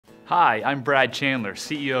Hi, I'm Brad Chandler,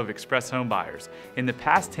 CEO of Express Home Buyers. In the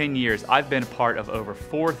past 10 years, I've been a part of over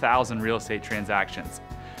 4,000 real estate transactions.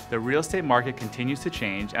 The real estate market continues to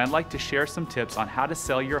change, and I'd like to share some tips on how to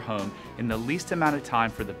sell your home in the least amount of time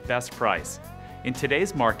for the best price. In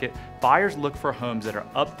today's market, buyers look for homes that are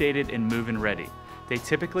updated and move-in ready. They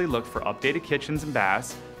typically look for updated kitchens and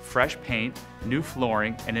baths, fresh paint, new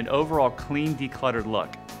flooring, and an overall clean, decluttered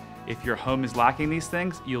look. If your home is lacking these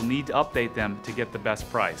things, you'll need to update them to get the best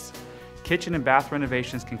price. Kitchen and bath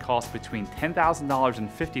renovations can cost between $10,000 and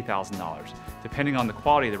 $50,000, depending on the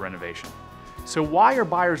quality of the renovation. So why are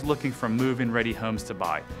buyers looking for move-in ready homes to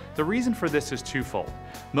buy? The reason for this is twofold.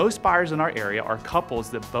 Most buyers in our area are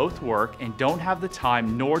couples that both work and don't have the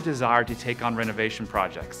time nor desire to take on renovation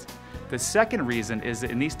projects. The second reason is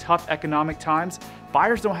that in these tough economic times,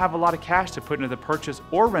 buyers don't have a lot of cash to put into the purchase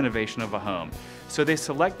or renovation of a home, so they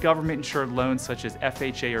select government-insured loans such as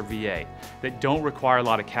FHA or VA that don't require a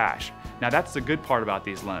lot of cash. Now that's the good part about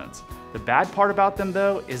these loans. The bad part about them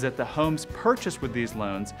though is that the homes purchased with these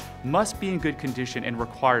loans must be in good condition and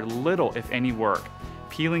require little if any work.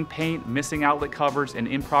 Peeling paint, missing outlet covers, and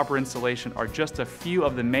improper installation are just a few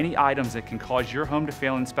of the many items that can cause your home to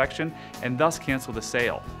fail inspection and thus cancel the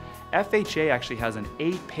sale. FHA actually has an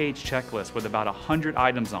 8-page checklist with about 100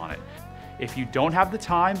 items on it. If you don't have the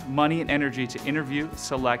time, money, and energy to interview,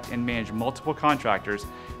 select, and manage multiple contractors,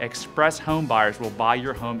 Express Home Buyers will buy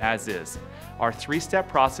your home as is. Our 3-step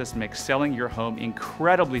process makes selling your home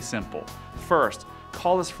incredibly simple. First,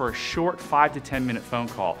 call us for a short 5 to 10 minute phone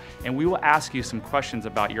call, and we will ask you some questions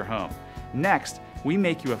about your home. Next, we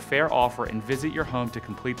make you a fair offer and visit your home to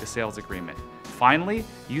complete the sales agreement. Finally,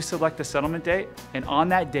 you select the settlement date, and on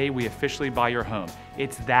that day, we officially buy your home.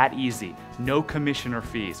 It's that easy, no commission or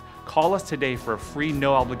fees. Call us today for a free,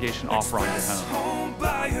 no obligation offer on your home. Express Home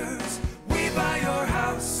Buyers, we buy your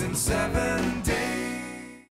house in 7